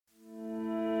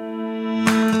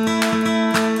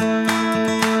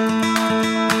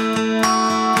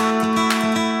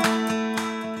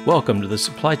Welcome to the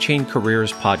Supply Chain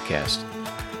Careers Podcast,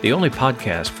 the only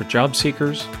podcast for job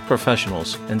seekers,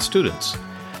 professionals, and students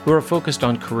who are focused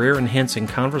on career-enhancing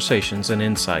conversations and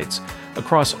insights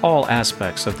across all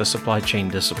aspects of the supply chain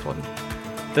discipline.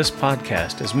 This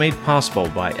podcast is made possible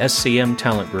by SCM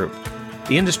Talent Group,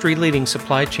 the industry-leading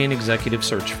supply chain executive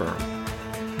search firm.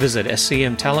 Visit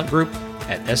SCM Talent Group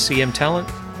at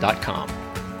scmtalent.com.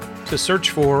 To search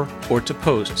for or to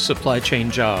post supply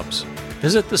chain jobs,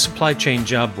 visit the Supply Chain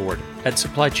Job Board at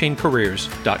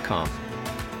supplychaincareers.com.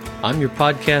 I'm your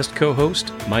podcast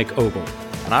co-host, Mike Ogle.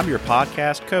 And I'm your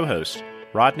podcast co-host,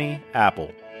 Rodney Apple.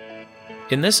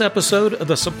 In this episode of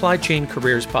the Supply Chain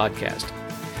Careers Podcast,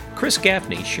 Chris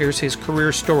Gaffney shares his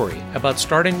career story about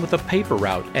starting with a paper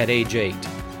route at age 8,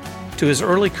 to his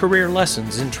early career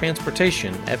lessons in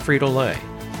transportation at Frito-Lay,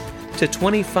 to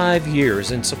 25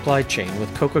 years in supply chain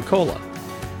with Coca-Cola,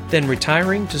 then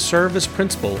retiring to serve as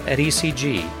principal at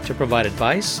ECG to provide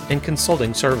advice and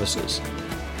consulting services.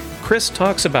 Chris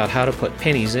talks about how to put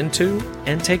pennies into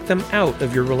and take them out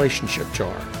of your relationship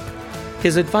jar,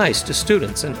 his advice to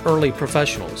students and early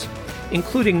professionals,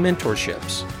 including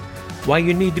mentorships, why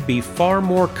you need to be far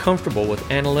more comfortable with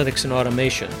analytics and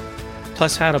automation,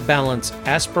 plus how to balance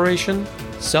aspiration,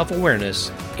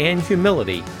 self-awareness, and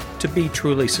humility to be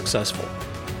truly successful.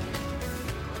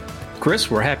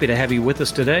 Chris, we're happy to have you with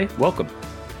us today. Welcome.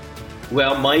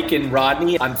 Well, Mike and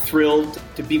Rodney, I'm thrilled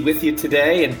to be with you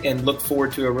today and look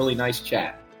forward to a really nice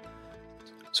chat.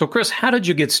 So, Chris, how did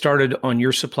you get started on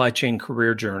your supply chain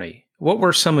career journey? What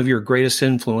were some of your greatest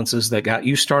influences that got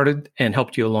you started and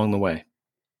helped you along the way?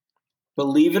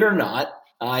 Believe it or not,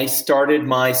 I started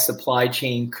my supply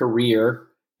chain career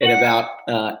at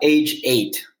about age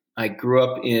 8. I grew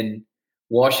up in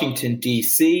Washington,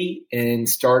 D.C., and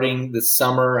starting the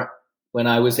summer when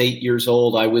I was 8 years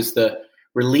old, I was the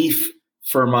relief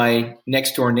for my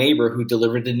next door neighbor who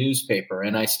delivered the newspaper.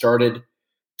 And I started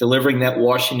delivering that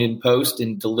Washington Post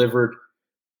and delivered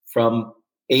from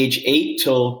age 8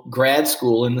 till grad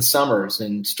school in the summers,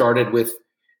 and started with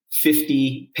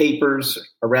 50 papers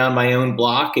around my own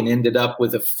block and ended up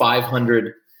with a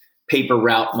 500 paper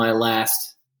route my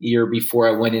last year before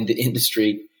I went into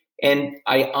industry. And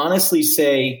I honestly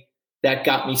say that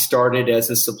got me started as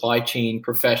a supply chain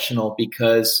professional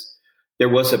because there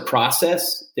was a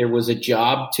process, there was a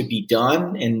job to be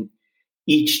done, and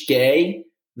each day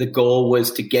the goal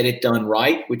was to get it done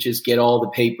right, which is get all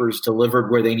the papers delivered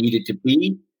where they needed to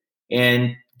be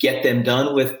and get them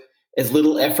done with as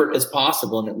little effort as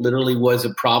possible. And it literally was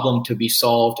a problem to be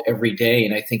solved every day.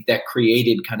 And I think that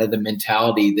created kind of the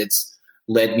mentality that's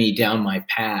led me down my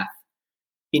path.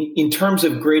 In terms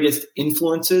of greatest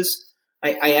influences,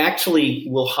 I actually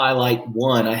will highlight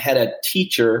one. I had a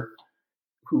teacher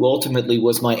who ultimately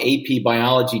was my AP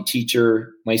biology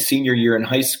teacher my senior year in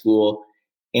high school.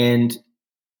 And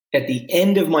at the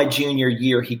end of my junior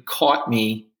year, he caught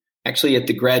me actually at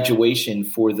the graduation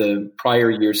for the prior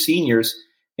year seniors.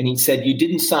 And he said, "You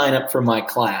didn't sign up for my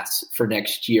class for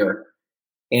next year."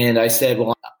 And I said,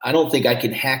 "Well, I don't think I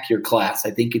can hack your class. I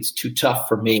think it's too tough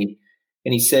for me."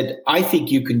 And he said, "I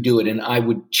think you can do it. And I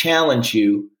would challenge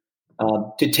you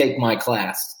to take my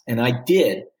class." And I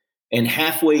did. And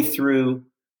halfway through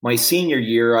my senior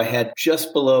year, I had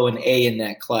just below an A in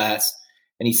that class.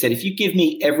 And he said, "If you give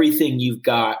me everything you've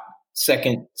got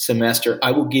second semester,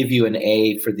 I will give you an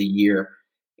A for the year."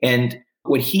 And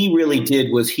what he really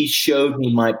did was he showed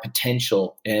me my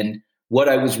potential and what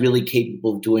I was really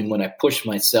capable of doing when I pushed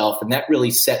myself. And that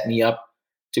really set me up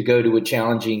to go to a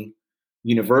challenging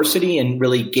university and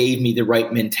really gave me the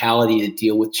right mentality to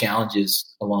deal with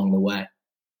challenges along the way.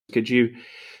 Could you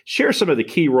share some of the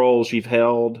key roles you've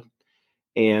held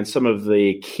and some of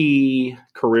the key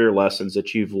career lessons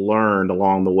that you've learned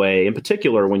along the way, in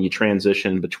particular when you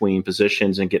transition between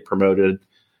positions and get promoted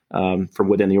from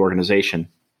within the organization?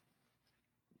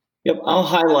 Yep, I'll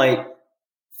highlight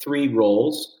 3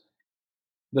 roles.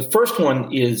 The first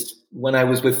one is when I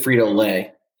was with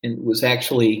Frito-Lay, and it was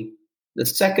actually the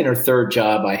second or third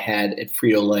job I had at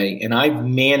Frito-Lay. And I've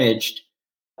managed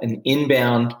an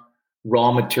inbound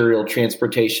raw material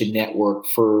transportation network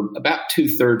for about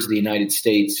 2/3 of the United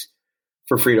States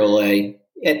for Frito-Lay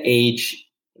at age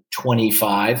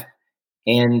 25.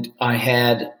 And I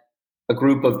had a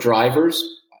group of drivers,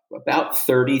 about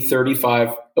 30,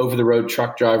 35 over-the-road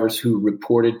truck drivers who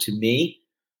reported to me.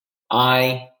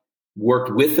 I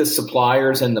worked with the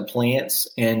suppliers and the plants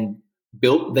and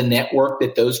built the network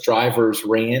that those drivers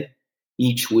ran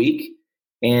each week.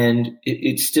 And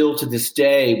it's still to this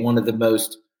day one of the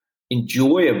most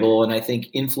enjoyable and I think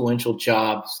influential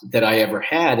jobs that I ever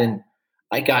had. And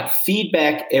I got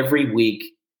feedback every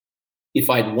week if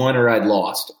I'd won or I'd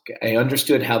lost. I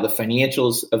understood how the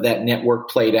financials of that network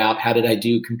played out. How did I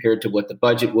do compared to what the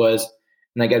budget was?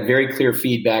 And I got very clear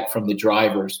feedback from the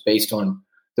drivers based on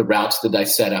the routes that I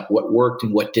set up, what worked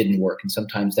and what didn't work. And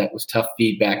sometimes that was tough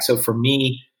feedback. So for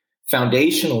me,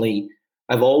 foundationally,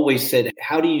 I've always said,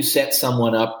 how do you set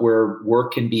someone up where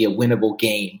work can be a winnable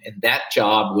game? And that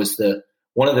job was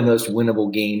one of the most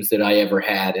winnable games that I ever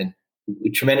had, and a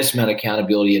tremendous amount of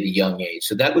accountability at a young age.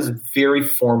 So that was very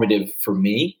formative for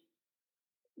me.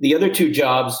 The other two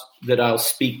jobs that I'll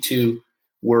speak to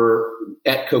were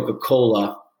at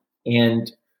Coca-Cola,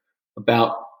 and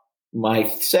about my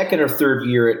second or third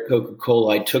year at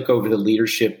Coca-Cola, I took over the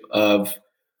leadership of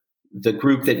the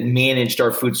group that managed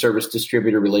our food service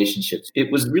distributor relationships.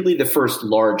 It was really the first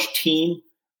large team,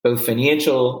 both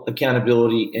financial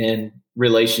accountability and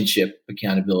relationship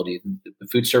accountability. The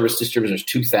food service distributors,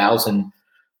 2,000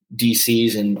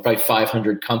 DCs and probably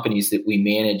 500 companies that we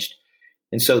managed.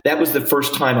 And so that was the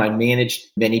first time I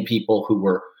managed many people who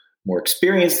were more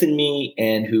experienced than me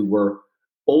and who were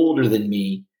older than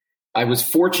me. I was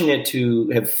fortunate to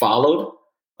have followed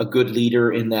a good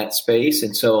leader in that space.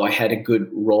 And so I had a good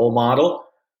role model.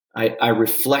 I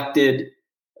reflected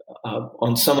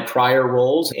on some prior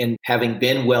roles, and having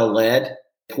been well led,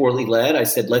 poorly led, I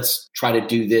said, let's try to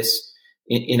do this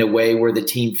in a way where the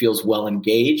team feels well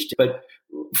engaged. But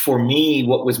for me,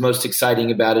 what was most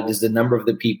exciting about it is the number of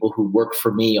the people who worked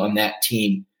for me on that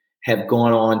team have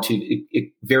gone on to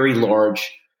very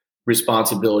large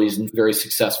responsibilities and very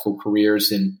successful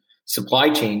careers in supply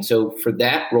chain. So for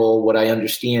that role, what I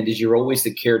understand is you're always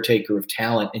the caretaker of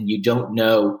talent, and you don't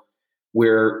know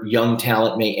where young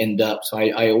talent may end up. So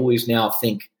I always now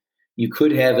think you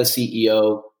could have a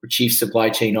CEO or chief supply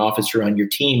chain officer on your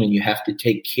team, and you have to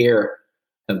take care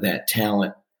of that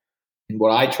talent. And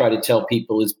what I try to tell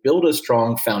people is build a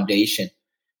strong foundation.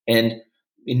 And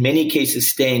in many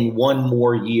cases, staying one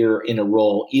more year in a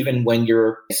role, even when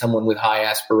you're someone with high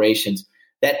aspirations,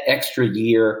 that extra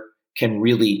year can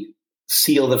really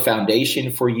seal the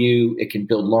foundation for you. It can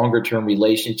build longer term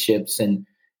relationships, and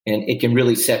it can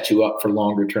really set you up for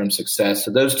longer term success.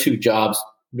 So those two jobs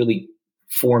really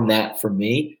form that for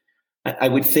me. I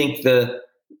would think the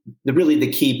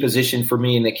key position for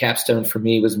me and the capstone for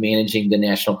me was managing the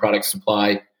national product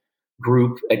supply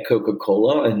group at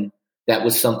Coca-Cola. And that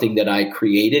was something that I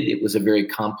created. It was a very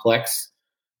complex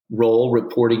role,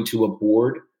 reporting to a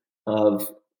board of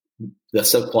the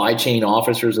supply chain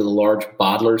officers of the large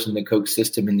bottlers in the Coke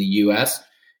system in the U.S.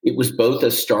 It was both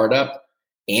a startup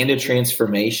and a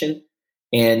transformation.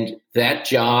 And that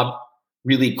job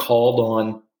really called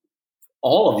on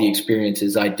all of the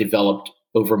experiences I developed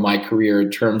over my career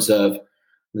in terms of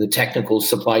the technical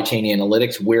supply chain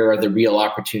analytics. Where are the real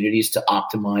opportunities to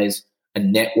optimize a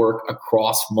network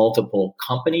across multiple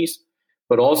companies,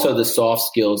 but also the soft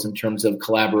skills in terms of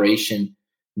collaboration,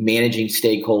 managing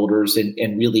stakeholders,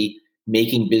 and really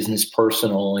making business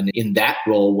personal. And in that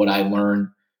role, what I learned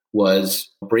was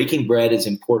breaking bread is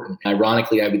important.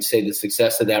 Ironically, I would say the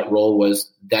success of that role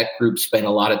was that group spent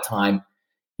a lot of time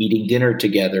eating dinner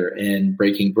together and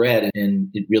breaking bread. And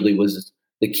it really was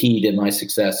the key to my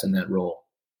success in that role.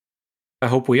 I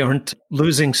hope we aren't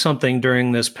losing something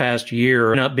during this past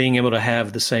year, not being able to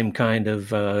have the same kind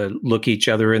of look each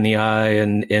other in the eye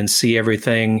and see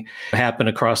everything happen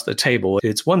across the table.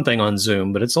 It's one thing on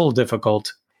Zoom, but it's a little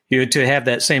difficult to have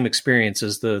that same experience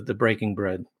as the breaking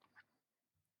bread.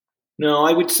 No,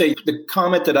 I would say the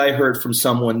comment that I heard from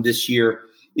someone this year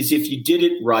is if you did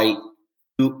it right,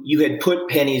 you had put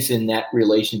pennies in that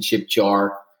relationship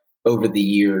jar over the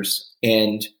years,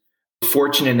 and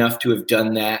fortunate enough to have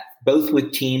done that, both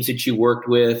with teams that you worked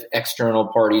with, external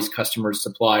parties, customers,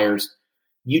 suppliers.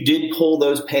 You did pull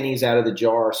those pennies out of the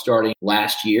jar starting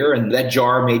last year, and that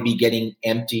jar may be getting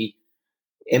empty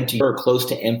or close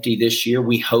to empty this year.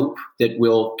 We hope that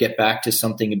we'll get back to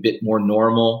something a bit more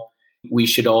normal. We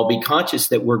should all be conscious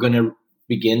that we're going to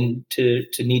begin to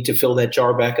need to fill that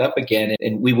jar back up again,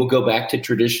 and we will go back to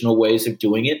traditional ways of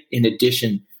doing it in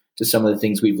addition to some of the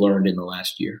things we've learned in the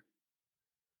last year.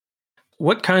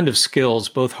 What kind of skills,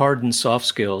 both hard and soft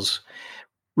skills,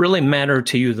 really matter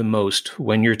to you the most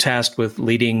when you're tasked with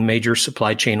leading major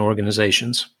supply chain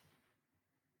organizations?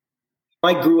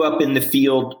 I grew up in the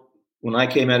field. When I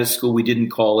came out of school, we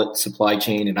didn't call it supply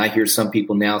chain. And I hear some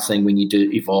people now saying we need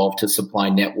to evolve to supply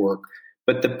network.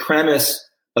 But the premise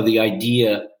of the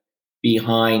idea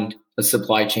behind a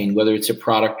supply chain, whether it's a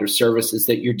product or service, is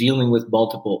that you're dealing with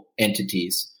multiple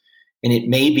entities. And it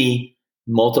may be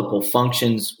multiple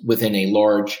functions within a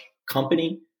large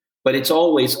company, but it's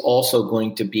always also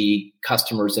going to be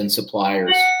customers and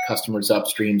suppliers, customers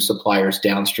upstream, suppliers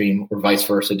downstream, or vice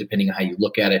versa, depending on how you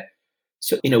look at it.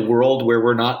 So in a world where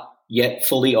we're not yet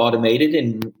fully automated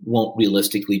and won't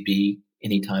realistically be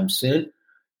anytime soon,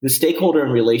 the stakeholder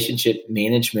and relationship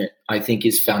management, I think,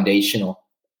 is foundational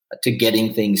to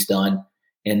getting things done.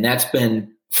 And that's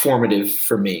been formative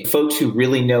for me. Folks who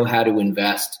really know how to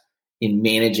invest in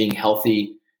managing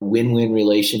healthy win-win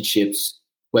relationships,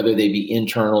 whether they be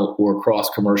internal or across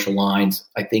commercial lines,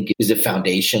 I think is a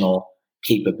foundational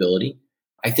capability.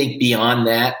 I think beyond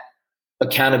that,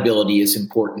 accountability is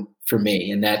important for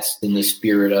me. And that's in the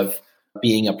spirit of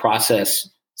being a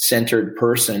process-centered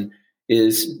person,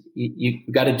 is you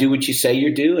got to do what you say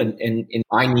you do. And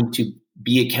I need to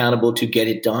be accountable to get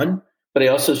it done, but I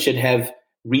also should have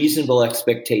reasonable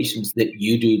expectations that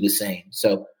you do the same.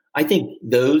 So I think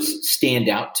those stand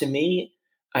out to me.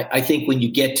 I think when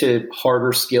you get to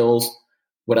harder skills,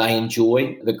 what I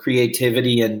enjoy, the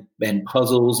creativity and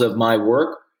puzzles of my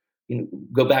work,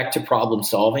 go back to problem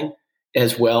solving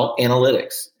as well,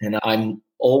 analytics. And I'm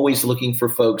always looking for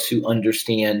folks who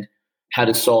understand how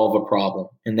to solve a problem.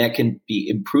 And that can be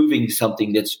improving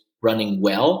something that's running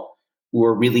well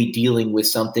or really dealing with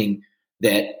something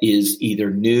that is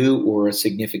either new or a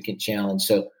significant challenge.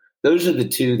 So those are the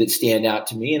two that stand out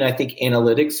to me. And I think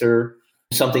analytics are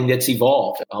something that's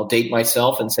evolved. I'll date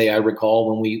myself and say I recall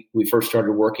when we first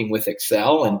started working with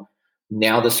Excel, and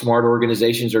now the smart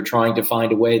organizations are trying to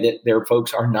find a way that their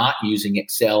folks are not using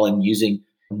Excel and using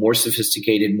more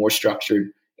sophisticated, more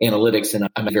structured analytics. And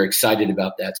I'm very excited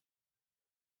about that.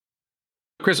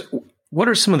 Chris, what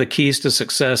are some of the keys to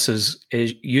success as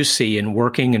you see in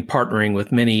working and partnering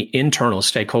with many internal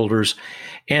stakeholders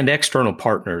and external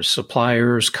partners,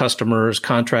 suppliers, customers,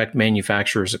 contract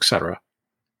manufacturers, et cetera?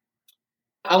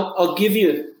 I'll give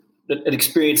you an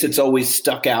experience that's always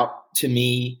stuck out to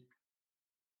me.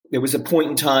 There was a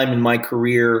point in time in my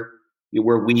career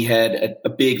where we had a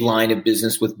big line of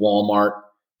business with Walmart.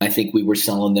 I think we were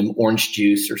selling them orange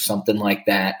juice or something like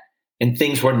that. And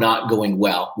things were not going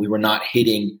well. We were not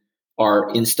hitting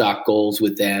our in-stock goals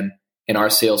with them, and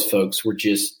our sales folks were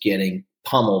just getting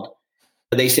pummeled.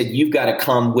 They said, you've got to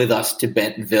come with us to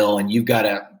Bentonville, and you've got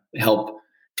to help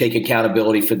take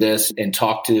accountability for this and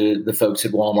talk to the folks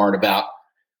at Walmart about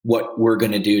what we're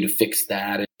going to do to fix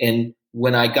that. And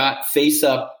when I got face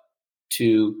up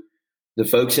to the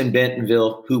folks in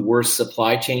Bentonville who were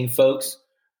supply chain folks,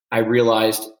 I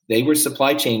realized they were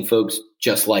supply chain folks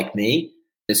just like me.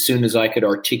 As soon as I could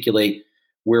articulate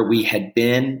where we had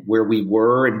been, where we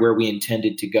were, and where we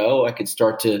intended to go, I could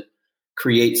start to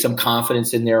create some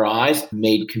confidence in their eyes,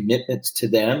 made commitments to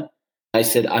them. I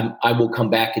said, I will come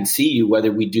back and see you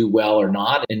whether we do well or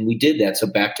not. And we did that. So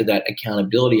back to that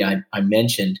accountability I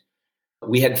mentioned,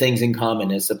 we had things in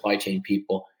common as supply chain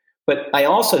people. But I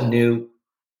also knew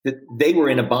that they were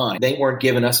in a bind. They weren't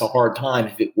giving us a hard time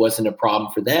if it wasn't a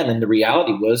problem for them. And the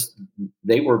reality was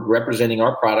they were representing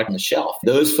our product on the shelf.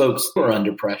 Those folks were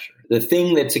under pressure. The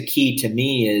thing that's a key to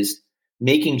me is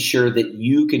making sure that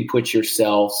you can put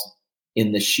yourselves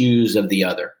in the shoes of the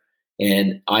other.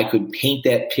 And I could paint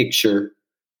that picture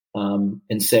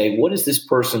and say, what is this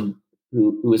person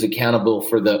who is accountable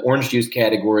for the orange juice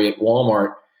category at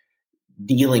Walmart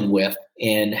dealing with?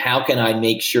 And how can I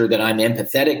make sure that I'm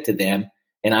empathetic to them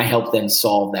and I help them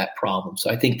solve that problem? So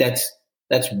I think that's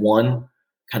one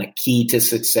kind of key to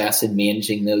success in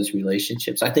managing those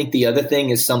relationships. I think the other thing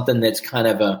is something that's kind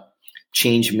of a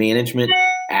change management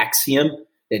axiom.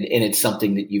 And it's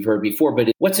something that you've heard before,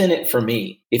 but what's in it for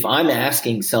me? If I'm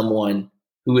asking someone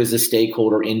who is a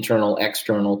stakeholder, internal,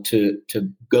 external, to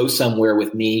go somewhere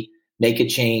with me, make a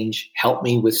change, help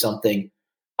me with something,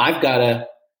 I've got to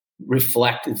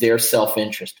reflect their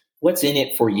self-interest. What's in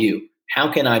it for you?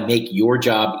 How can I make your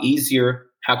job easier?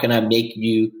 How can I make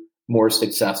you more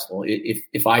successful?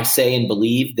 If I say and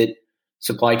believe that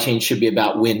supply chain should be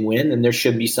about win-win, then there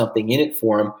should be something in it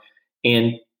for them.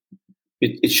 And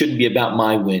it shouldn't be about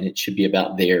my win. It should be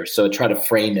about theirs. So I try to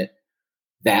frame it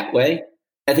that way.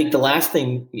 I think the last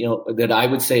thing, that I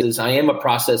would say is I am a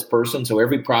process person. So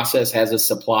every process has a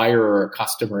supplier or a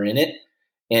customer in it,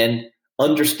 and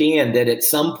understand that at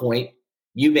some point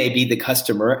you may be the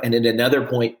customer, and at another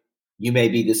point you may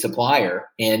be the supplier.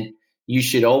 And you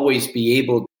should always be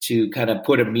able to kind of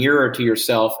put a mirror to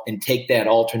yourself and take that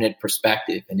alternate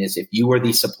perspective. And as if you are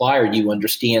the supplier, you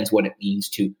understand what it means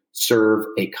to serve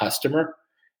a customer.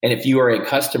 And if you are a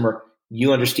customer,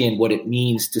 you understand what it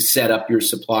means to set up your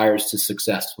suppliers to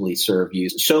successfully serve you.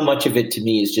 So much of it to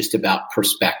me is just about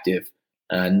perspective.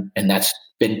 And that's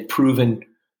been proven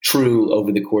true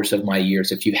over the course of my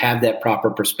years. If you have that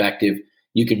proper perspective,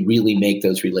 you can really make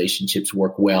those relationships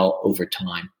work well over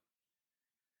time.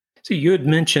 So you had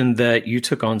mentioned that you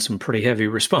took on some pretty heavy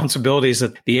responsibilities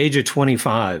at the age of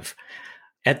 25.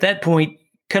 At that point,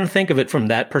 kind of think of it from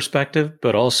that perspective,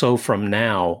 but also from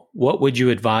now. What would you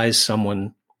advise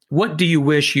someone? What do you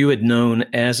wish you had known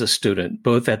as a student,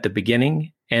 both at the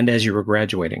beginning and as you were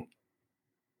graduating?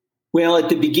 Well, at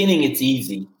the beginning, it's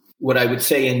easy. What I would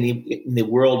say in the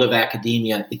world of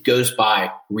academia, it goes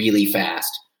by really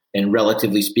fast. And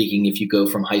relatively speaking, if you go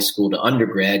from high school to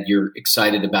undergrad, you're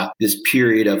excited about this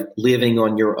period of living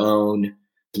on your own,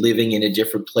 living in a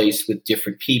different place with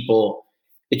different people.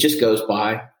 It just goes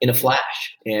by in a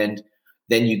flash. And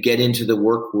then you get into the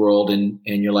work world and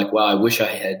you're like, wow, I wish I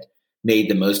had made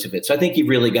the most of it. So I think you've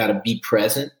really got to be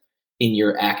present in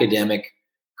your academic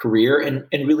career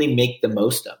and really make the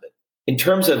most of it. In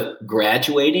terms of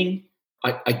graduating,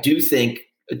 I do think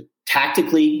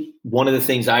tactically, one of the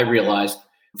things I realized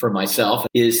for myself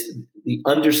is the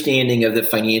understanding of the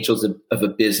financials of a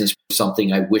business,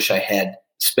 something I wish I had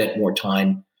spent more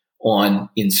time on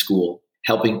in school,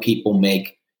 helping people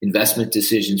make investment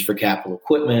decisions for capital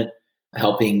equipment,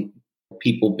 helping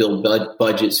people build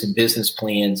budgets and business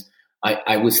plans.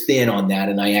 I was thin on that,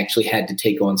 and I actually had to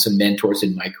take on some mentors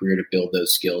in my career to build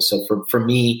those skills. So for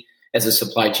me, as a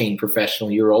supply chain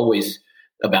professional, you're always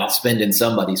about spending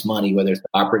somebody's money, whether it's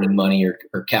operating money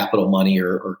or capital money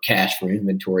or cash for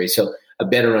inventory. So a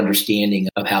better understanding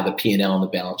of how the P&L and the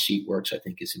balance sheet works, I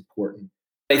think, is important.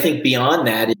 I think beyond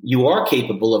that, you are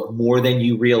capable of more than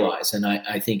you realize. And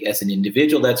I think as an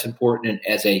individual, that's important. And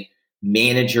as a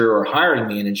manager or hiring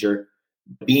manager,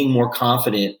 being more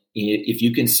confident, if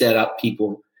you can set up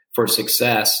people for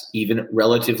success, even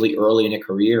relatively early in a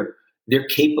career, they're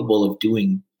capable of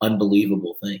doing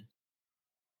unbelievable things.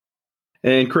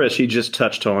 And Chris, you just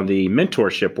touched on the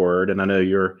mentorship word, and I know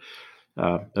you're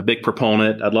a big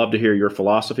proponent. I'd love to hear your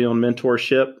philosophy on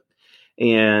mentorship.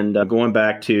 And going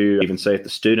back to even say at the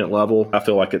student level, I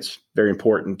feel like it's very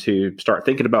important to start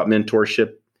thinking about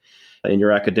mentorship in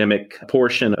your academic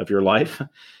portion of your life,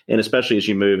 and especially as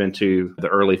you move into the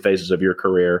early phases of your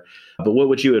career. But what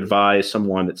would you advise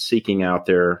someone that's seeking out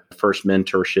their first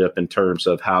mentorship in terms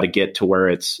of how to get to where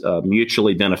it's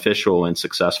mutually beneficial and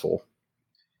successful?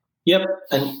 Yep.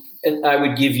 And I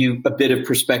would give you a bit of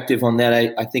perspective on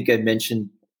that. I think I mentioned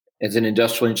as an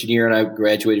industrial engineer, and I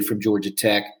graduated from Georgia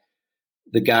Tech,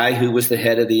 the guy who was the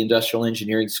head of the industrial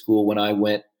engineering school when I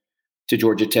went to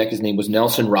Georgia Tech, his name was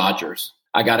Nelson Rogers.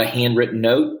 I got a handwritten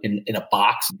note in a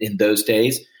box in those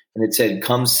days, and it said,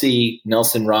 "Come see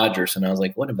Nelson Rogers." And I was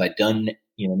like, what have I done?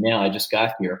 Now I just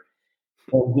got here.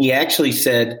 And he actually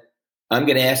said, "I'm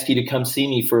going to ask you to come see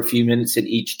me for a few minutes at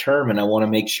each term, and I want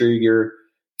to make sure you're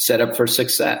set up for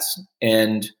success."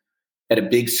 And at a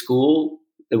big school,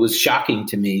 it was shocking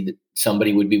to me that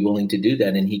somebody would be willing to do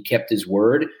that. And he kept his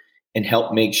word and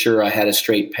helped make sure I had a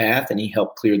straight path, and he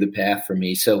helped clear the path for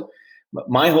me. So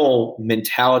my whole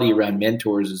mentality around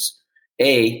mentors is,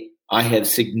 I have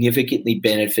significantly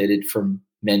benefited from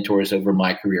mentors over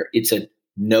my career. It's a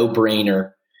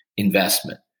no-brainer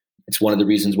investment. It's one of the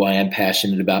reasons why I'm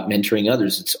passionate about mentoring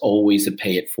others. It's always a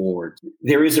pay it forward.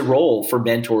 There is a role for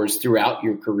mentors throughout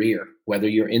your career, whether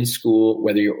you're in school,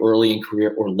 whether you're early in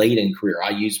career or late in career. I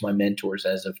use my mentors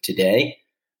as of today.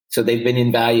 So they've been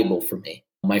invaluable for me.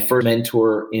 My first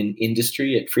mentor in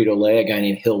industry at Frito-Lay, a guy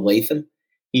named Hill Latham,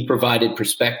 he provided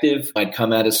perspective. I'd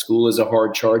come out of school as a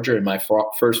hard charger, and my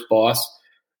first boss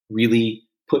really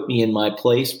put me in my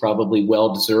place, probably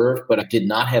well-deserved, but I did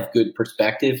not have good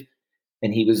perspective.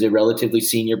 And he was a relatively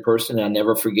senior person. And I'll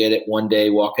never forget it. One day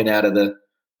walking out of the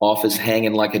office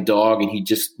hanging like a dog, and he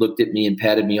just looked at me and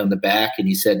patted me on the back. And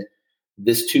he said,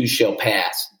 "This too shall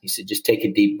pass." He said, "Just take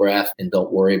a deep breath and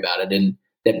don't worry about it." And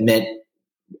that meant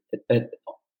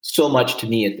so much to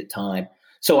me at the time.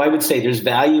 So I would say there's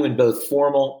value in both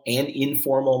formal and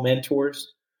informal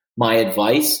mentors. My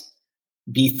advice,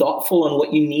 be thoughtful on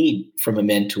what you need from a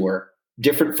mentor,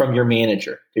 different from your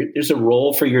manager. There's a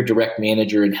role for your direct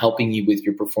manager in helping you with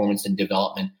your performance and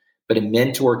development, but a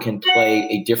mentor can play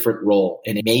a different role,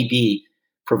 and it may be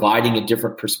providing a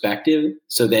different perspective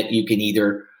so that you can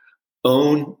either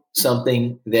own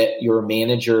something that your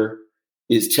manager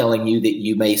is telling you that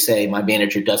you may say, "My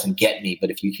manager doesn't get me."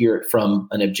 But if you hear it from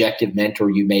an objective mentor,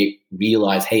 you may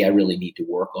realize, "Hey, I really need to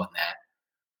work on that."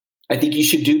 I think you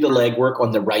should do the legwork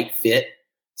on the right fit.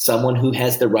 Someone who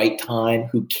has the right time,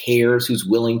 who cares, who's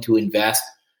willing to invest,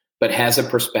 but has a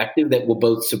perspective that will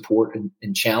both support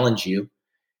and challenge you.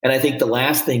 And I think the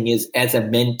last thing is, as a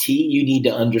mentee, you need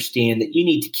to understand that you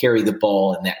need to carry the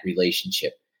ball in that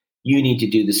relationship. You need to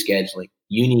do the scheduling.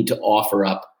 You need to offer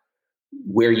up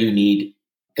where you need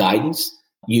guidance.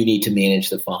 You need to manage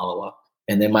the follow-up.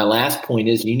 And then my last point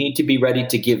is, you need to be ready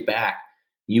to give back.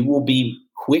 You will be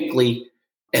quickly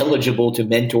eligible to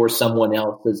mentor someone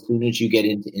else as soon as you get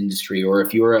into industry. Or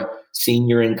if you're a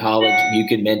senior in college, you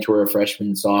can mentor a freshman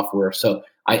in software. So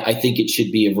I think it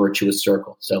should be a virtuous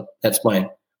circle. So that's my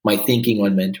thinking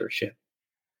on mentorship.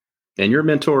 And you're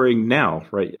mentoring now,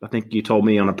 right? I think you told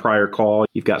me on a prior call,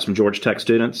 you've got some Georgia Tech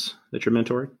students that you're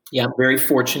mentoring. Yeah, I'm very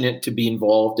fortunate to be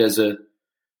involved as a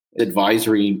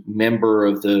advisory member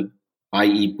of the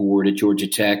IE board at Georgia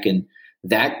Tech. And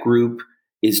that group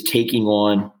is taking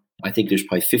on, I think there's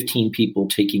probably 15 people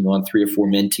taking on 3 or 4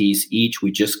 mentees each.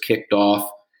 We just kicked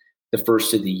off the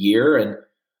first of the year. And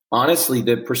honestly,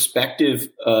 the perspective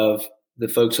of the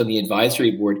folks on the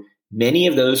advisory board, many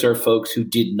of those are folks who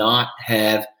did not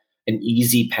have an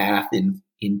easy path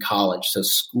in college. So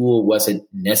school wasn't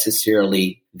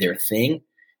necessarily their thing.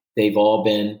 They've all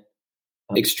been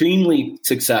extremely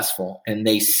successful, and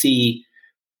they see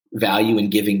value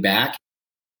in giving back.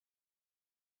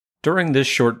 During this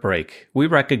short break, we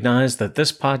recognize that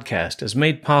this podcast is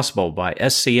made possible by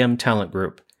SCM Talent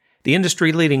Group, the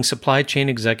industry-leading supply chain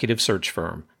executive search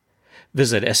firm.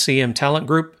 Visit SCM Talent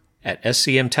Group at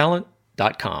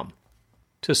scmtalent.com.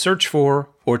 To search for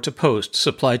or to post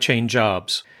supply chain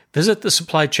jobs, visit the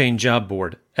Supply Chain Job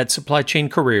Board at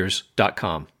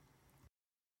supplychaincareers.com.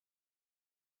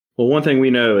 Well, one thing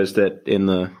we know is that in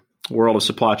the world of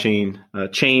supply chain,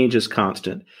 change is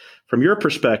constant. From your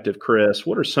perspective, Chris,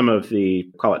 what are some of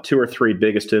the, call it 2 or 3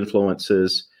 biggest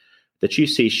influences that you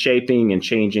see shaping and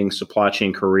changing supply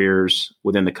chain careers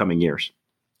within the coming years?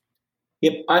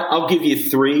 Yep, I'll give you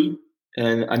 3,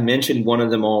 and I mentioned one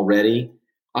of them already.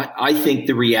 I think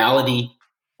the reality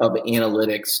of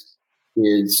analytics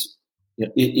is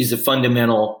a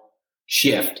fundamental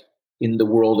shift in the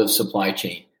world of supply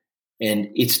chain. And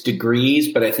it's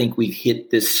degrees, but I think we've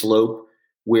hit this slope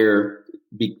where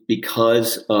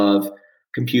because of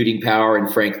computing power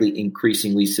and frankly,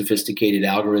 increasingly sophisticated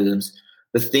algorithms,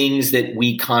 the things that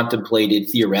we contemplated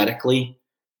theoretically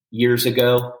years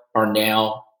ago are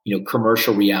now,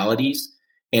 commercial realities.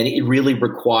 And it really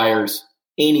requires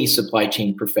any supply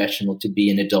chain professional to be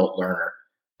an adult learner.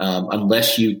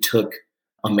 Unless you took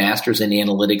a master's in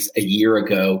analytics a year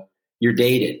ago, you're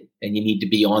dated and you need to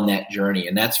be on that journey.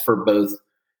 And that's for both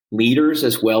leaders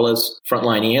as well as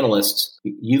frontline analysts.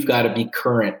 You've got to be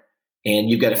current and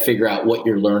you've got to figure out what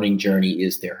your learning journey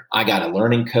is there. I got a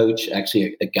learning coach,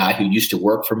 actually a guy who used to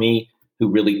work for me, who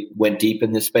really went deep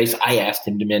in this space. I asked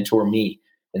him to mentor me.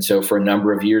 And so for a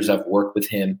number of years, I've worked with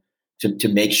him to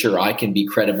make sure I can be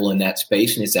credible in that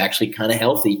space. And it's actually kind of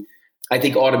healthy. I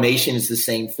think automation is the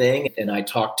same thing. And I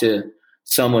talked to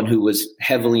someone who was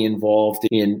heavily involved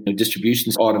in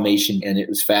distribution automation, and it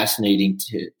was fascinating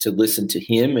to listen to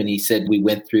him. And he said we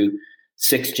went through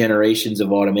 6 generations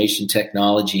of automation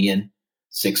technology in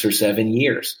 6 or 7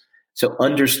 years. So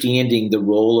understanding the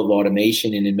role of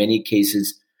automation, and in many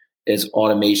cases, as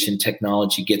automation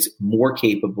technology gets more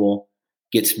capable,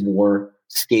 gets more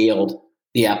scaled,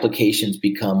 the applications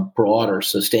become broader.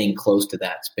 So staying close to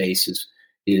that space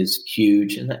is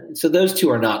huge. And so those 2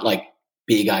 are not like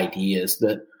big ideas.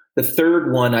 The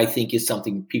third one, I think, is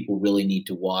something people really need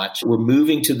to watch. We're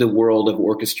moving to the world of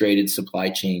orchestrated supply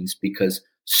chains because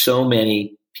so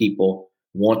many people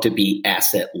want to be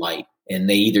asset light, and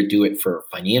they either do it for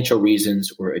financial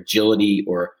reasons or agility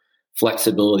or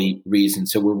flexibility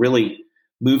reasons. So we're really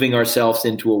moving ourselves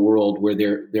into a world where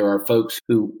there are folks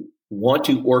who want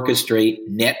to orchestrate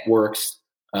networks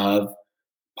of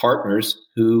partners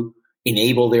who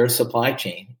enable their supply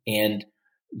chain. And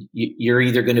you're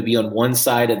either going to be on one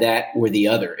side of that or the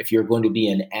other. If you're going to be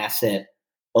an asset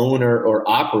owner or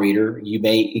operator, you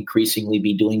may increasingly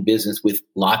be doing business with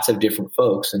lots of different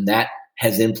folks. And that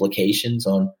has implications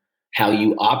on how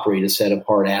you operate a set of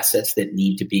hard assets that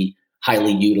need to be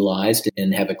highly utilized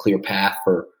and have a clear path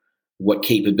for what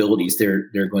capabilities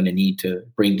they're going to need to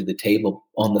bring to the table.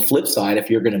 On the flip side, if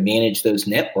you're going to manage those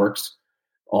networks,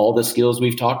 all the skills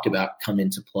we've talked about come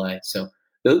into play. So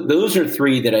those are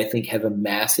 3 that I think have a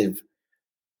massive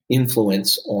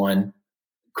influence on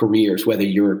careers, whether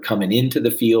you're coming into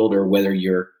the field or whether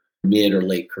you're mid or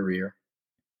late career.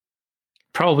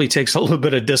 Probably takes a little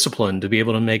bit of discipline to be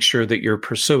able to make sure that you're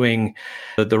pursuing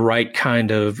the right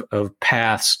kind of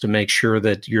paths to make sure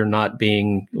that you're not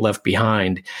being left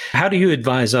behind. How do you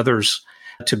advise others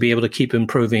to be able to keep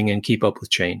improving and keep up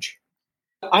with change?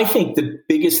 I think the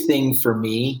biggest thing for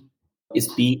me is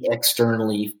be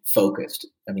externally focused.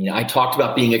 I mean, I talked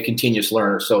about being a continuous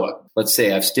learner, so let's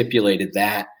say I've stipulated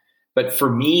that. But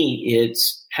for me,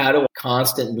 it's how to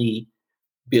constantly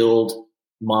build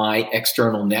my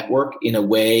external network in a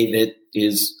way that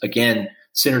is, again,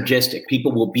 synergistic.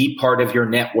 People will be part of your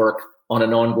network on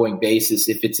an ongoing basis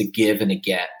if it's a give and a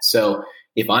get. So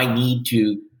if I need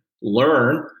to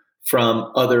learn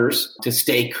from others to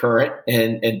stay current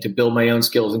and to build my own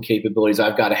skills and capabilities,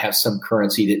 I've got to have some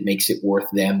currency that makes it worth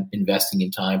them investing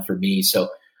in time for me. So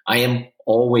I am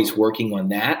always working on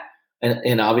that.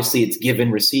 And obviously it's give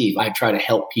and receive. I try to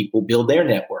help people build their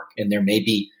network, and there may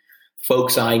be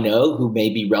folks I know who may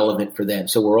be relevant for them.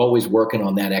 So we're always working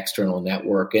on that external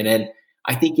network. And then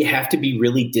I think you have to be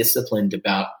really disciplined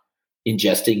about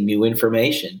ingesting new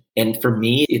information. And for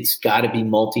me, it's got to be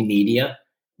multimedia.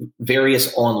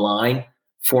 Various online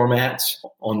formats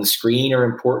on the screen are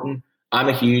important. I'm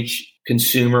a huge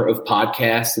consumer of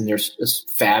podcasts, and there's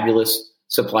fabulous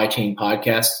supply chain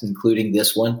podcasts, including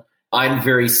this one. I'm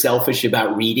very selfish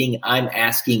about reading. I'm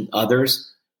asking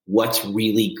others what's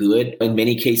really good. In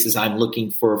many cases, I'm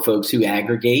looking for folks who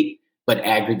aggregate, but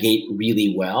aggregate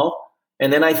really well.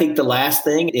 And then I think the last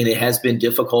thing, and it has been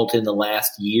difficult in the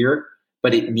last year,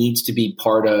 but it needs to be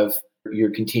part of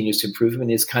your continuous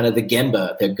improvement, is kind of the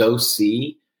Gemba, the go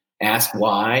see, ask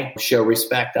why, show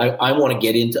respect. I want to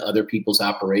get into other people's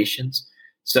operations.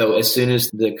 So as soon as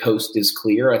the coast is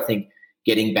clear, I think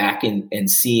getting back and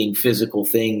seeing physical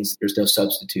things, there's no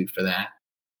substitute for that.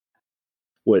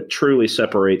 What truly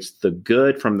separates the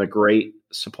good from the great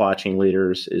supply chain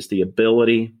leaders is the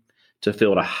ability to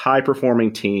field a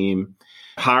high-performing team,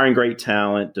 hiring great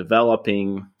talent,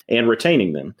 developing, and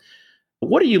retaining them.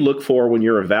 What do you look for when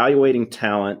you're evaluating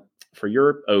talent for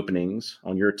your openings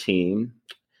on your team?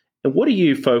 And what do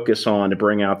you focus on to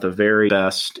bring out the very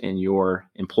best in your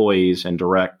employees and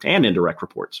direct and indirect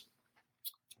reports?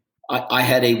 I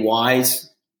had a wise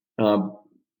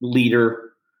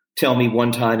leader tell me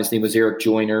one time, his name was Eric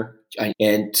Joyner,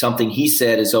 and something he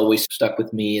said has always stuck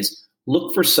with me is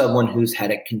look for someone who's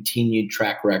had a continued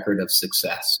track record of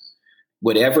success.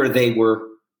 Whatever they were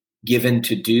given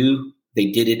to do,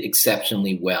 they did it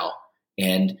exceptionally well.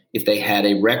 And if they had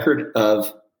a record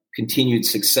of continued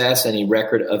success and a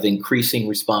record of increasing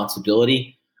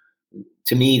responsibility,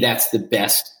 to me, that's the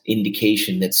best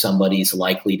indication that somebody's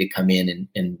likely to come in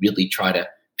and really try to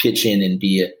pitch in and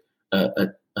be a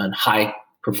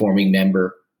high-performing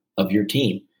member of your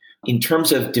team. In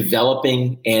terms of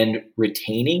developing and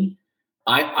retaining,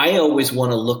 I always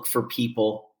want to look for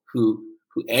people who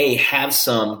A, have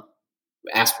some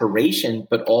aspiration,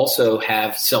 but also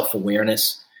have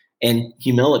self-awareness and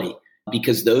humility,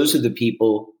 because those are the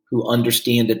people who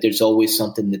understand that there's always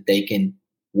something that they can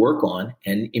work on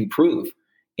and improve.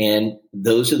 And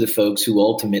those are the folks who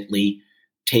ultimately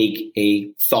take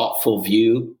a thoughtful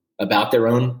view about their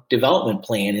own development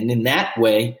plan. And in that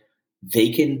way, they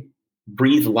can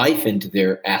breathe life into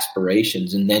their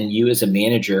aspirations. And then you as a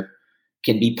manager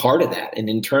can be part of that. And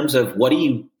in terms of what do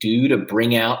you do to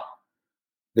bring out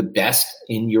the best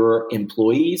in your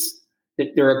employees,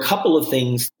 there are a couple of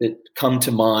things that come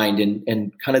to mind,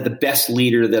 and kind of the best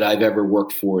leader that I've ever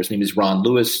worked for. His name is Ron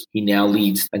Lewis. He now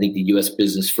leads, I think, the U.S.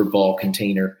 business for Ball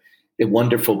Container. A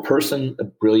wonderful person, a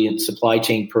brilliant supply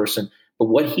chain person. But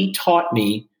what he taught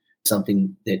me,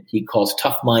 something that he calls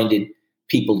tough-minded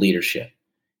people leadership.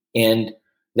 And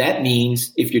that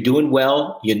means if you're doing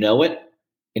well, you know it.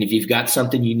 And if you've got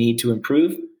something you need to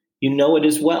improve, you know it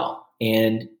as well.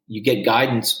 And you get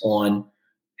guidance on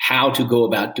how to go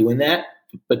about doing that,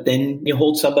 but then you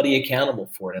hold somebody accountable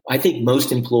for it. I think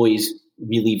most employees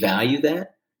really value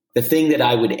that. The thing that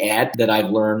I would add that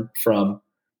I've learned from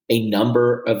a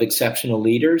number of exceptional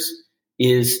leaders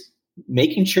is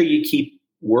making sure you keep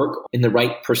work in the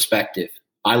right perspective.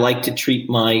 I like to treat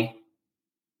my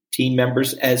team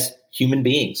members as human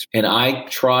beings, and I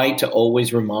try to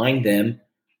always remind them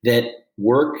that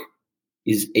work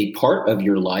is a part of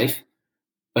your life.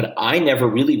 But I never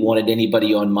really wanted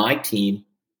anybody on my team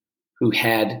who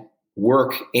had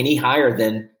work any higher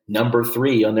than number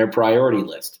 3 on their priority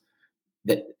list.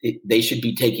 That they should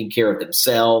be taking care of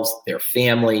themselves, their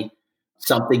family,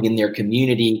 something in their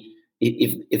community.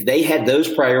 If they had those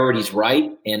priorities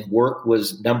right and work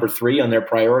was number 3 on their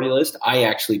priority list, I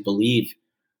actually believe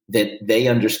that they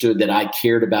understood that I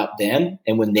cared about them.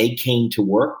 And when they came to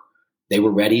work, they were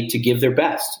ready to give their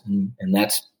best. And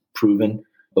that's proven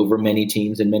over many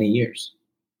teams and many years.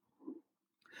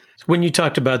 When you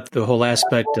talked about the whole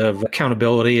aspect of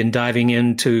accountability and diving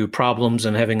into problems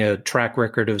and having a track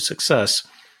record of success,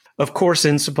 of course,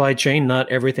 in supply chain, not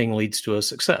everything leads to a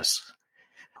success.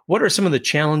 What are some of the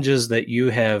challenges that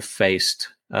you have faced,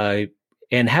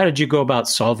 and how did you go about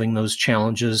solving those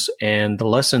challenges and the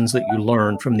lessons that you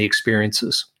learned from the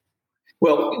experiences?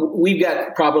 Well, we've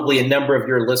got probably a number of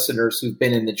your listeners who've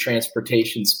been in the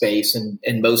transportation space,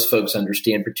 and most folks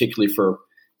understand, particularly for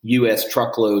U.S.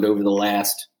 truckload over the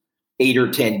last 8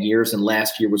 or 10 years, and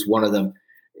last year was one of them.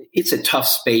 It's a tough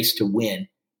space to win.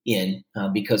 in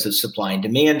because of supply and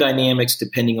demand dynamics.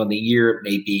 Depending on the year, it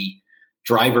may be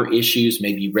driver issues,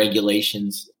 maybe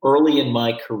regulations. Early in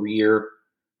my career,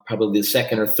 probably the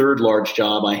second or third large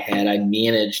job I had, I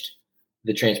managed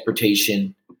the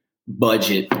transportation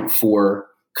budget for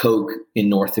Coke in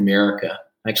North America.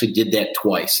 I actually did that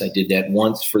twice. I did that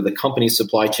once for the company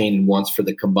supply chain and once for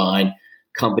the combined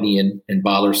company and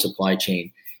bottler supply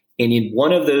chain. And in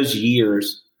one of those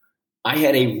years, I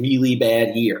had a really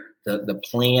bad year. The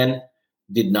plan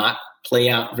did not play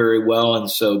out very well. And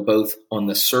so both on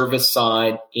the service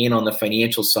side and on the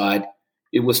financial side,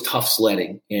 it was tough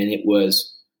sledding. And it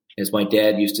was, as my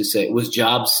dad used to say, it was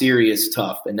job serious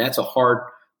tough. And that's a hard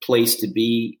place to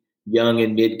be, young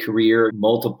and mid-career,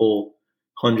 multiple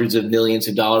hundreds of millions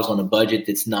of dollars on a budget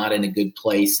that's not in a good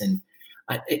place. And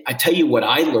I tell you what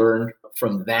I learned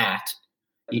from that.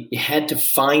 You had to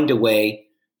find a way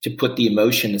to put the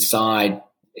emotion aside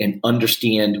and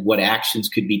understand what actions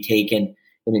could be taken.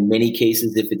 And in many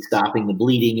cases, if it's stopping the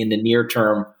bleeding in the near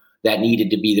term, that needed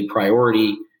to be the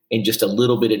priority. And just a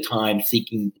little bit of time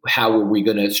thinking, how are we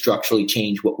going to structurally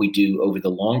change what we do over the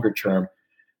longer term?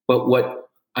 But what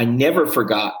I never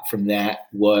forgot from that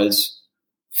was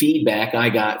feedback I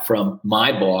got from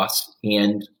my boss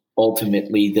and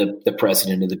ultimately the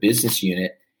president of the business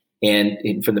unit.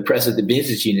 And from the president of the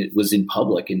business unit was in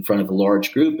public in front of a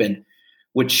large group. And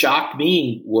what shocked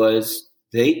me was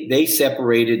they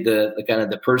separated the kind of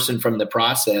the person from the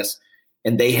process,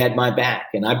 and they had my back.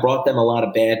 And I brought them a lot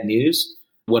of bad news.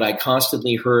 What I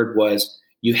constantly heard was,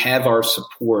 you have our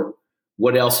support.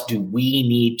 What else do we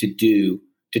need to do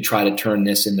to try to turn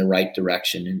this in the right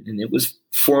direction? And it was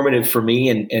formative for me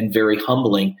and very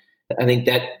humbling. I think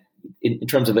that in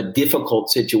terms of a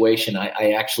difficult situation,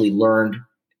 I actually learned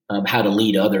how to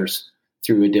lead others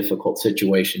through a difficult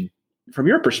situation. From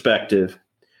your perspective,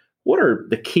 what are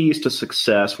the keys to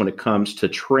success when it comes to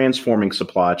transforming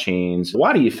supply chains?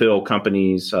 Why do you feel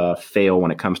companies fail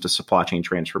when it comes to supply chain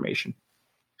transformation?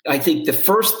 I think the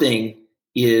first thing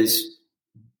is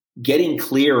getting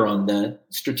clear on the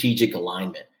strategic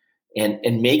alignment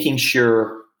and making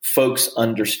sure folks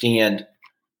understand,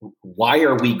 why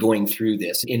are we going through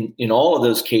this? In all of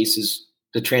those cases,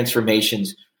 the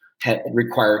transformations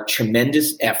require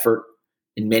tremendous effort,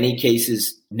 in many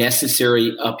cases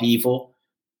necessary upheaval,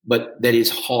 but that is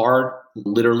hard,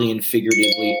 literally and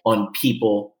figuratively, on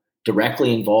people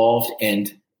directly involved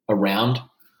and around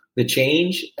the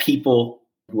change. People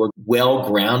who are well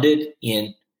grounded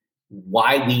in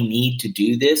why we need to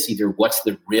do this, either what's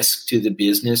the risk to the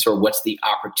business or what's the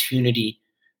opportunity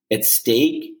at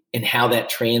stake, and how that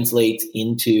translates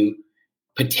into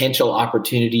potential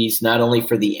opportunities, not only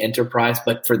for the enterprise,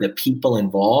 but for the people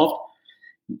involved.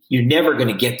 You're never going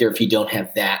to get there if you don't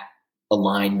have that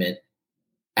alignment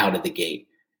out of the gate.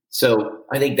 So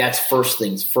I think that's first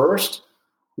things first.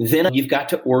 Then you've got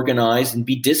to organize and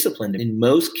be disciplined. In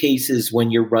most cases,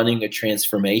 when you're running a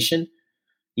transformation,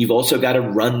 you've also got to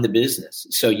run the business.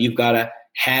 So you've got to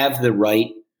have the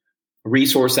right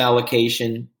resource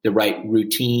allocation, the right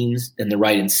routines, and the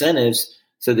right incentives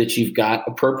so that you've got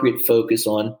appropriate focus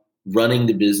on running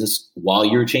the business while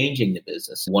you're changing the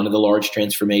business. One of the large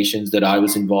transformations that I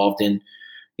was involved in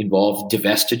involved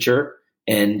divestiture,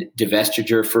 and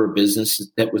divestiture for a business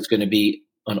that was going to be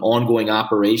an ongoing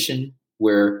operation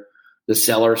where the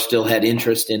seller still had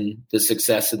interest in the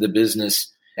success of the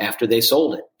business after they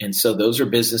sold it. And so those are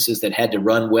businesses that had to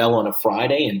run well on a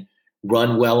Friday and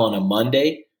run well on a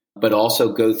Monday, but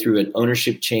also go through an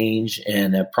ownership change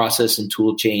and a process and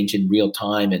tool change in real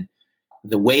time. And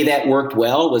the way that worked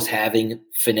well was having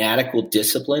fanatical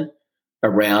discipline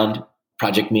around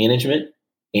project management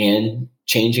and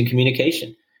change in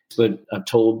communication. But I've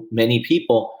told many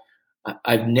people,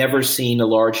 I've never seen a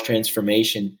large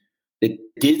transformation that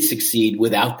did succeed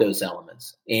without those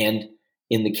elements. And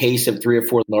in the case of 3 or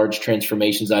 4 large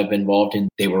transformations I've been involved in,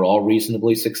 they were all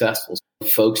reasonably successful.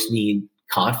 Folks need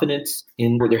confidence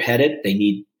in where they're headed. They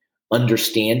need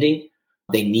understanding.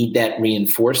 They need that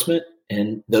reinforcement.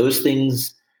 And those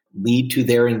things lead to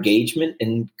their engagement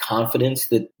and confidence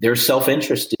that their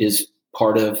self-interest is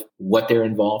part of what they're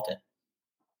involved in.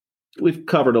 We've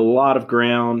covered a lot of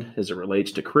ground as it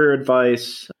relates to career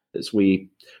advice. As we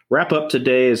wrap up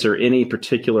today, is there any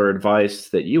particular advice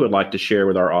that you would like to share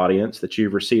with our audience that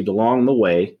you've received along the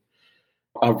way?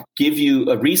 I'll give you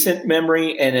a recent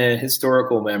memory and a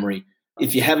historical memory.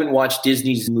 If you haven't watched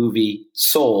Disney's movie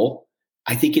Soul,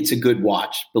 I think it's a good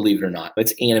watch, believe it or not.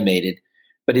 It's animated,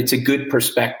 but it's a good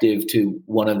perspective to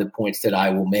one of the points that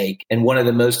I will make. And one of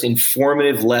the most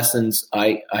informative lessons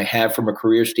I have from a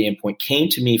career standpoint came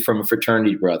to me from a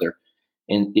fraternity brother.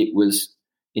 And it was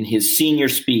in his senior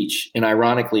speech. And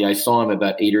ironically, I saw him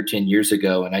about 8 or 10 years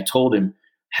ago, and I told him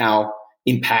how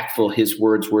impactful his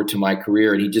words were to my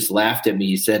career. And he just laughed at me.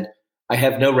 He said, I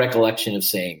have no recollection of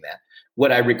saying that.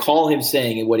 What I recall him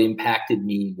saying and what impacted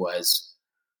me was,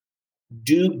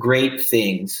 do great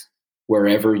things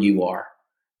wherever you are.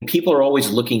 People are always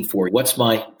looking for, what's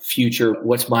my future?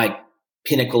 What's my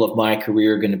pinnacle of my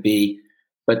career going to be?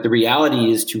 But the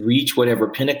reality is, to reach whatever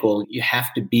pinnacle, you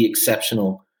have to be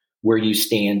exceptional where you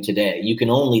stand today. You can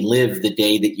only live the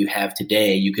day that you have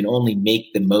today. You can only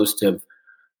make the most of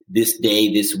this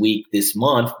day, this week, this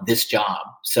month, this job.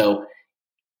 So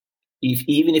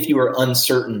even if you are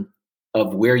uncertain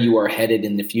of where you are headed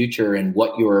in the future and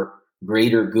what your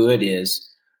greater good is,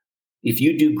 if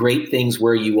you do great things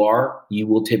where you are, you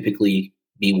will typically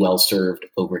be well served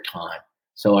over time.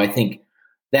 So I think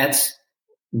that's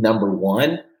number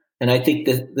one. And I think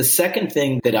the second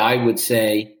thing that I would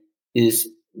say is,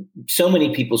 so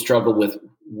many people struggle with,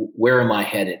 where am I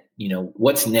headed?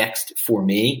 What's next for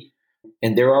me?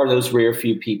 And there are those rare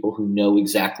few people who know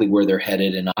exactly where they're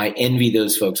headed. And I envy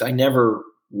those folks. I never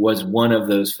was one of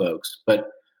those folks. But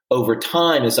over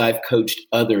time, as I've coached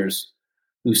others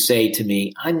who say to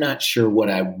me, I'm not sure what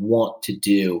I want to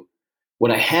do,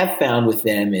 what I have found with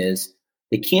them is,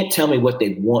 they can't tell me what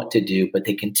they want to do, but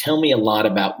they can tell me a lot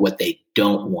about what they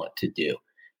don't want to do.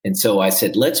 And so I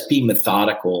said, let's be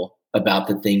methodical about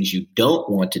the things you don't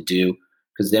want to do,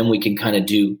 because then we can kind of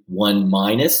do 1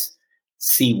 minus,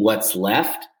 see what's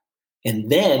left, and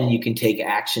then you can take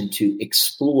action to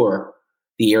explore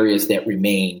the areas that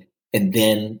remain, and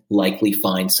then likely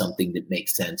find something that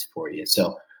makes sense for you.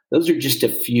 So those are just a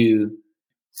few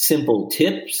simple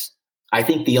tips. I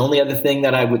think the only other thing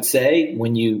that I would say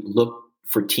when you look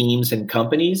for teams and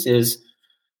companies is,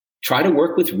 try to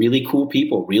work with really cool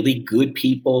people, really good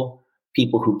people,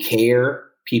 people who care,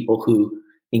 people who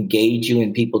engage you,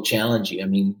 and people challenge you. I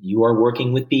mean, you are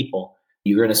working with people.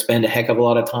 You're going to spend a heck of a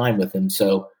lot of time with them.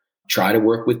 So try to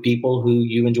work with people who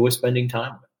you enjoy spending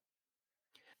time with.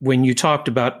 When you talked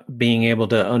about being able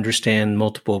to understand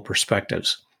multiple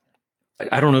perspectives,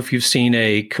 I don't know if you've seen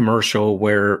a commercial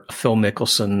where Phil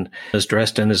Mickelson is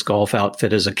dressed in his golf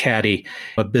outfit as a caddy,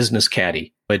 a business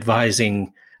caddy,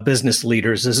 advising business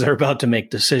leaders as they're about to make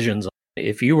decisions.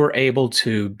 If you were able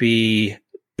to be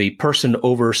the person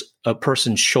over a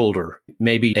person's shoulder,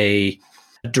 maybe a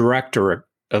director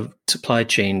of supply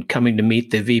chain coming to meet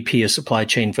the VP of supply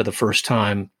chain for the first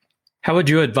time, how would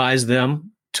you advise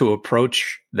them to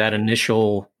approach that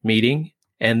initial meeting?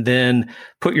 And then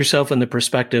put yourself in the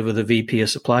perspective of the VP of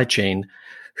supply chain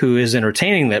who is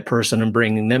entertaining that person and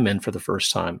bringing them in for the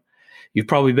first time. You've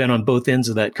probably been on both ends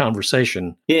of that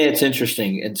conversation. Yeah, it's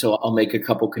interesting. And so I'll make a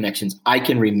couple connections. I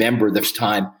can remember this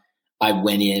time I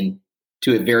went in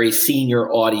to a very senior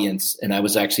audience, and I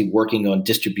was actually working on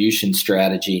distribution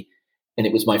strategy. And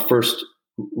it was my first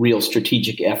real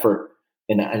strategic effort.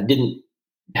 And I didn't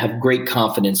have great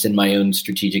confidence in my own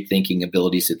strategic thinking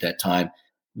abilities at that time.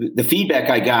 The feedback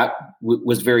I got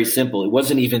was very simple. It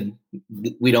wasn't even,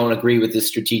 we don't agree with this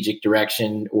strategic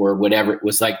direction or whatever. It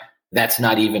was like, that's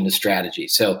not even a strategy.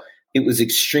 So it was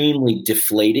extremely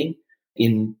deflating.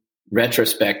 In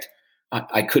retrospect,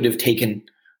 I could have taken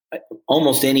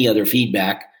almost any other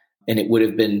feedback and it would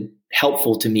have been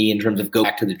helpful to me in terms of go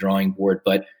back to the drawing board.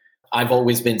 But I've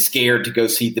always been scared to go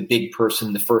see the big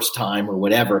person the first time or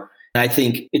whatever. I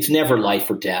think it's never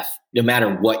life or death, no matter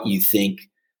what you think.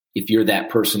 If you're that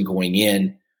person going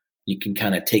in, you can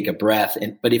kind of take a breath.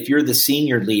 But if you're the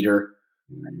senior leader,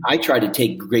 I try to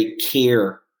take great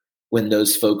care when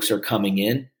those folks are coming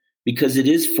in, because it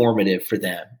is formative for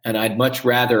them. And I'd much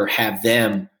rather have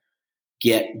them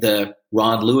get the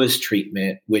Ron Lewis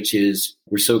treatment, which is,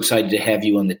 we're so excited to have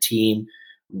you on the team.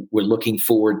 We're looking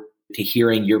forward to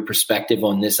hearing your perspective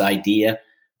on this idea,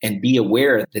 and be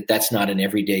aware that that's not an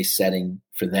everyday setting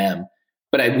for them.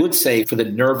 But I would say, for the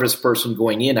nervous person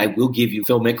going in, I will give you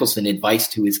Phil Mickelson advice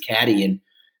to his caddy. And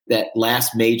that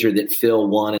last major that Phil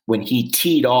won, when he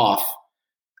teed off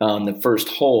on the first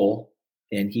hole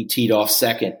and he teed off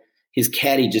second, his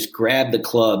caddy just grabbed the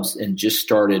clubs and just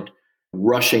started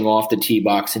rushing off the tee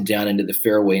box and down into the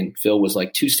fairway. And Phil was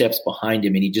like 2 steps behind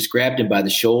him, and he just grabbed him by the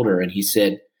shoulder. And he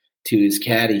said to his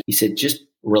caddy, he said, just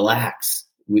relax.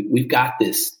 We've got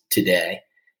this today.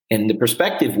 And the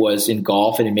perspective was, in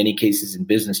golf and in many cases in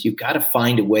business, you've got to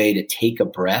find a way to take a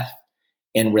breath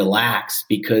and relax,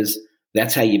 because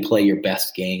that's how you play your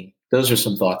best game. Those are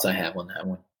some thoughts I have on that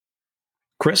one.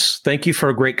 Chris, thank you for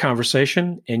a great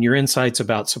conversation and your insights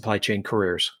about supply chain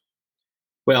careers.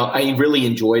 Well, I really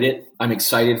enjoyed it. I'm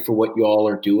excited for what you all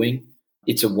are doing.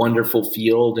 It's a wonderful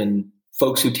field, and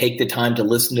folks who take the time to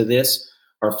listen to this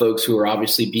are folks who are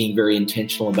obviously being very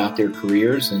intentional about their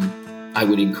careers. And I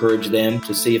would encourage them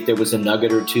to see if there was a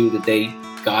nugget or two that they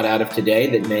got out of today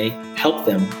that may help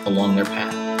them along their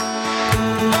path.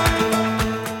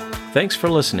 Thanks for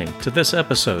listening to this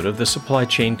episode of the Supply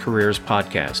Chain Careers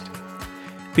Podcast.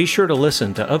 Be sure to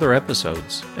listen to other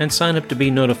episodes and sign up to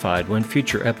be notified when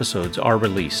future episodes are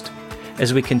released,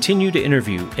 as we continue to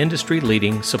interview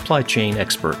industry-leading supply chain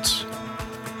experts.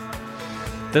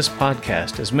 This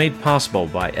podcast is made possible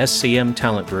by SCM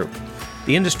Talent Group,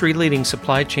 the industry-leading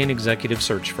supply chain executive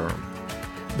search firm.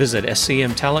 Visit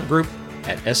SCM Talent Group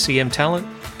at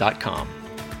scmtalent.com.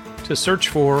 To search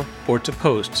for or to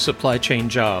post supply chain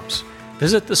jobs,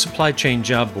 visit the Supply Chain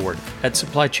Job Board at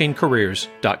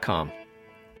supplychaincareers.com.